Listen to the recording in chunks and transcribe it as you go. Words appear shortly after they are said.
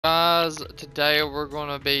Guys, today we're going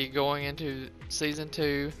to be going into Season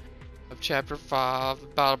 2 of Chapter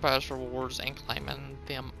 5, Battle Pass rewards, and claiming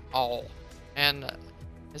them all. And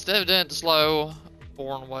instead of doing it the slow,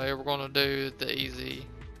 boring way, we're going to do the easy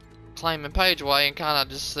claiming page way and kind of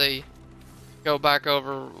just go back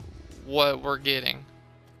over what we're getting.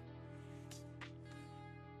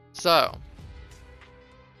 So,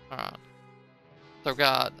 alright. So we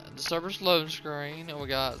got the server's loading screen, and we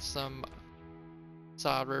got some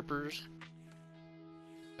side rippers,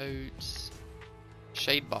 boots,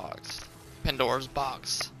 shade box, Pandora's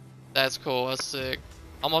box. That's cool. That's sick.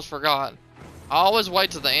 Almost forgot. I always wait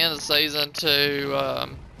to the end of the season to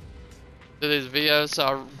do these videos, so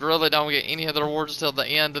I really don't get any of the rewards until the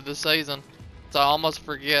end of the season. So I almost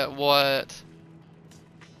forget what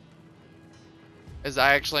is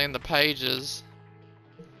actually in the pages.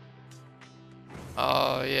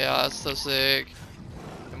 Oh yeah, that's so sick.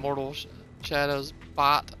 Immortal Shadows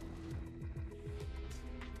bot.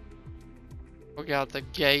 We got the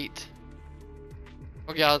gate.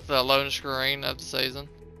 We got the loading screen of the season.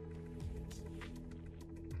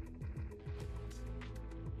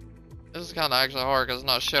 This is kind of actually hard because it's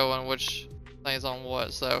not showing which thing's on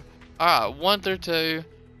what. So, alright, 1 through 2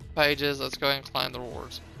 pages. Let's go ahead and claim the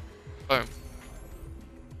rewards. Boom.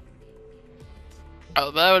 Oh,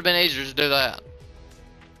 that would have been easier to do that.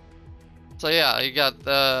 So yeah, you got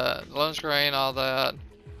the loading screen, all that.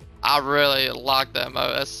 I really like that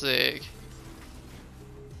mode. That's sick.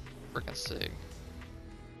 Freaking sick.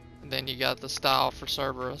 And then you got the style for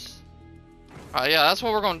Cerberus. Alright, yeah, that's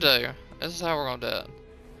what we're gonna do. This is how we're gonna do it.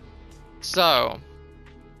 So,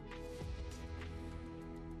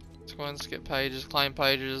 let's go ahead and skip pages, claim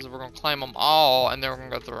pages. We're gonna claim them all, and then we're gonna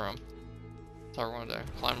go through them. That's how we're gonna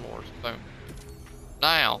do. Claim wars. Boom.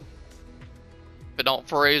 Now, if it don't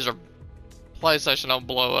freeze or PlayStation don't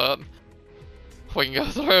blow up, we can go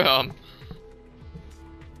through them.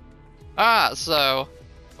 Alright, so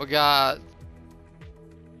we got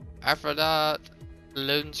Aphrodite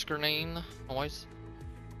loading screen. Always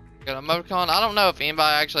got a emoticon. I don't know if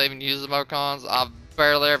anybody actually even uses emoticons. I've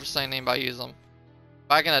barely ever seen anybody use them.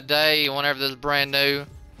 Back in the day, whenever this was brand new,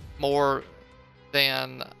 more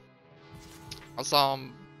than I saw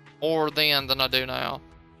them more then than I do now.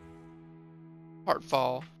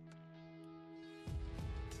 Heartfall.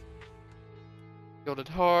 Gilded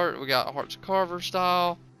Heart. We got Heart's Carver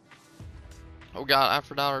style. We got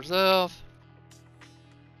Aphrodite herself.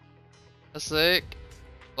 That's sick.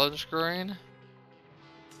 Loading screen.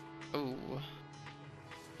 Ooh.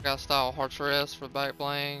 Got style Heart's Rest for the back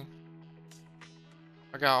bling.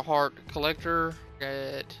 I got Heart Collector.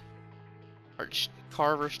 Got Heart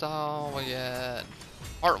Carver style. We got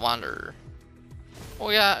Heart Wander.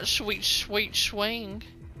 We got Sweet Swing.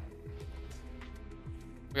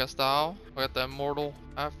 We got style. We got the Immortal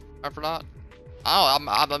Aphrodite. Oh,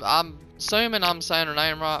 I'm assuming I'm saying her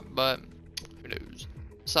name right, but who knows?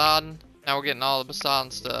 Poseidon. Now we're getting all the Poseidon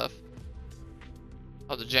stuff.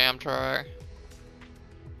 Oh, the jam track.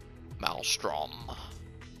 Maelstrom.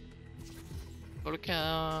 Go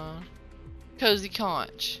to Cozy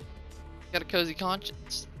Conch. Got a Cozy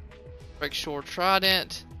Conscience. Breakshore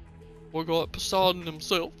Trident. We got Poseidon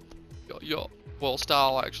himself. Yeah. Well,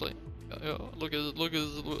 style actually. Yeah. Look at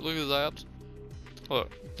his abs.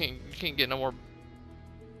 Look, you can't get no more.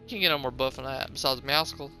 Can't get no more buff than that. Besides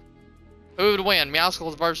Meowscles. Who would win?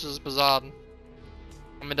 Meowscles versus Poseidon?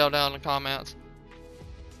 Let me know down in the comments.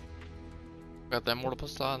 Got that Immortal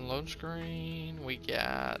Poseidon load screen. We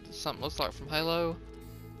got something looks like from Halo.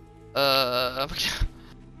 We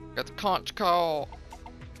got the Conch Call.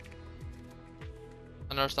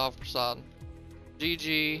 Another style for Poseidon.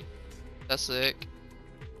 GG. That's sick.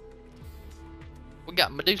 We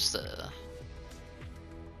got Medusa.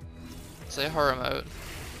 Say her emote.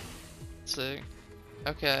 Sick.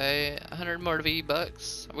 Okay, 100 more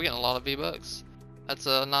V-Bucks. We're getting a lot of V-Bucks. That's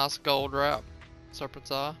a nice gold wrap.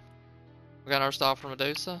 Serpent's Eye. We got our style for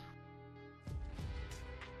Medusa.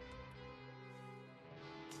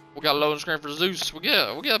 We got a loading screen for Zeus. We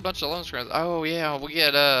get a bunch of loading screens. Oh yeah, we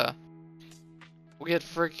get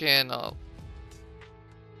freaking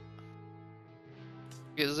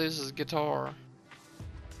get Zeus's guitar.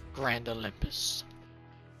 Grand Olympus.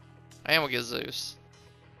 And we get Zeus.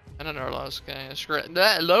 And another loading screen.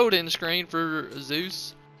 That loading screen for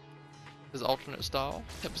Zeus is alternate style.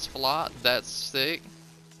 Tempest Flight. That's sick.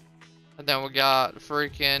 And then we got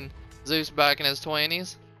freaking Zeus back in his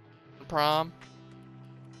 20s. In Prime.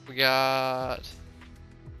 We got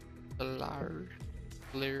the Lyre.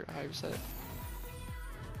 How you say it?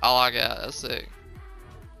 I like it. That's sick.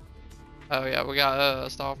 Oh yeah, we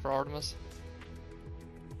got style for Artemis.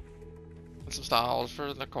 some styles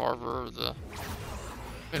for the Carver, the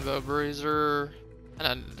Rainbow Breezer,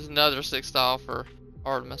 and another 6 style for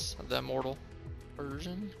Artemis, the Immortal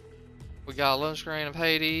version. We got a low screen of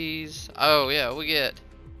Hades. Oh yeah, we get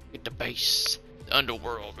the base, the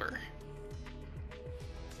Underworlder.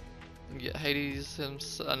 We get Hades,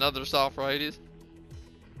 another style for Hades.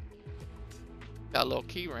 Got a little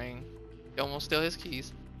key ring. You almost steal his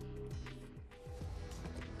keys.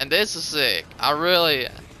 And this is sick. I'm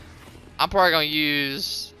probably gonna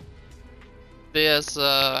use this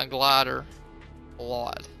glider a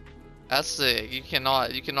lot. That's sick. You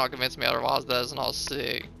cannot convince me otherwise. That is not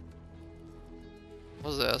sick.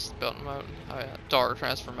 What's this? Built mode. Oh yeah, dark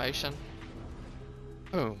transformation.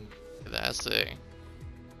 Boom. That's sick.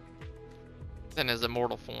 Then his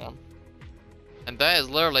immortal form. And that is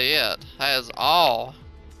literally it. That is all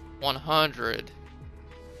 100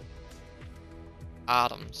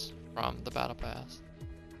 items from the battle pass.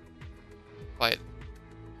 Wait,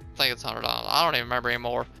 I think it's 100 items. I don't even remember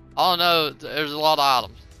anymore. All I know, there's a lot of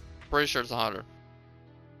items. Pretty sure it's 100.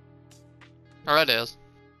 Or it is.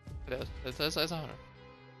 It is. It's 100.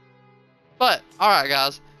 But, alright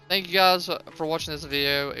guys. Thank you guys for watching this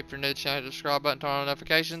video. If you're new to the channel, hit the subscribe button, turn on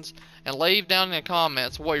notifications, and leave down in the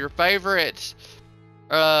comments what your favorite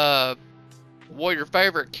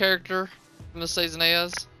character from this season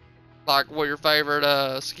is. Like what your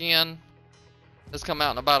favorite skin that's come out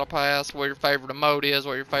in the battle pass, what your favorite emote is,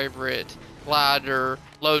 what your favorite glider,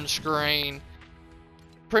 loading screen.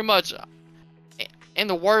 Pretty much, in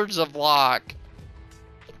the words of like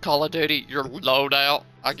Call of Duty, your loadout,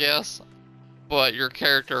 I guess. But your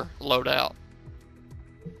character loadout.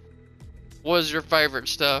 What is your favorite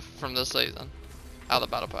stuff from this season? Out of the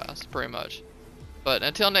battle pass, pretty much. But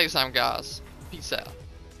until next time guys, peace out.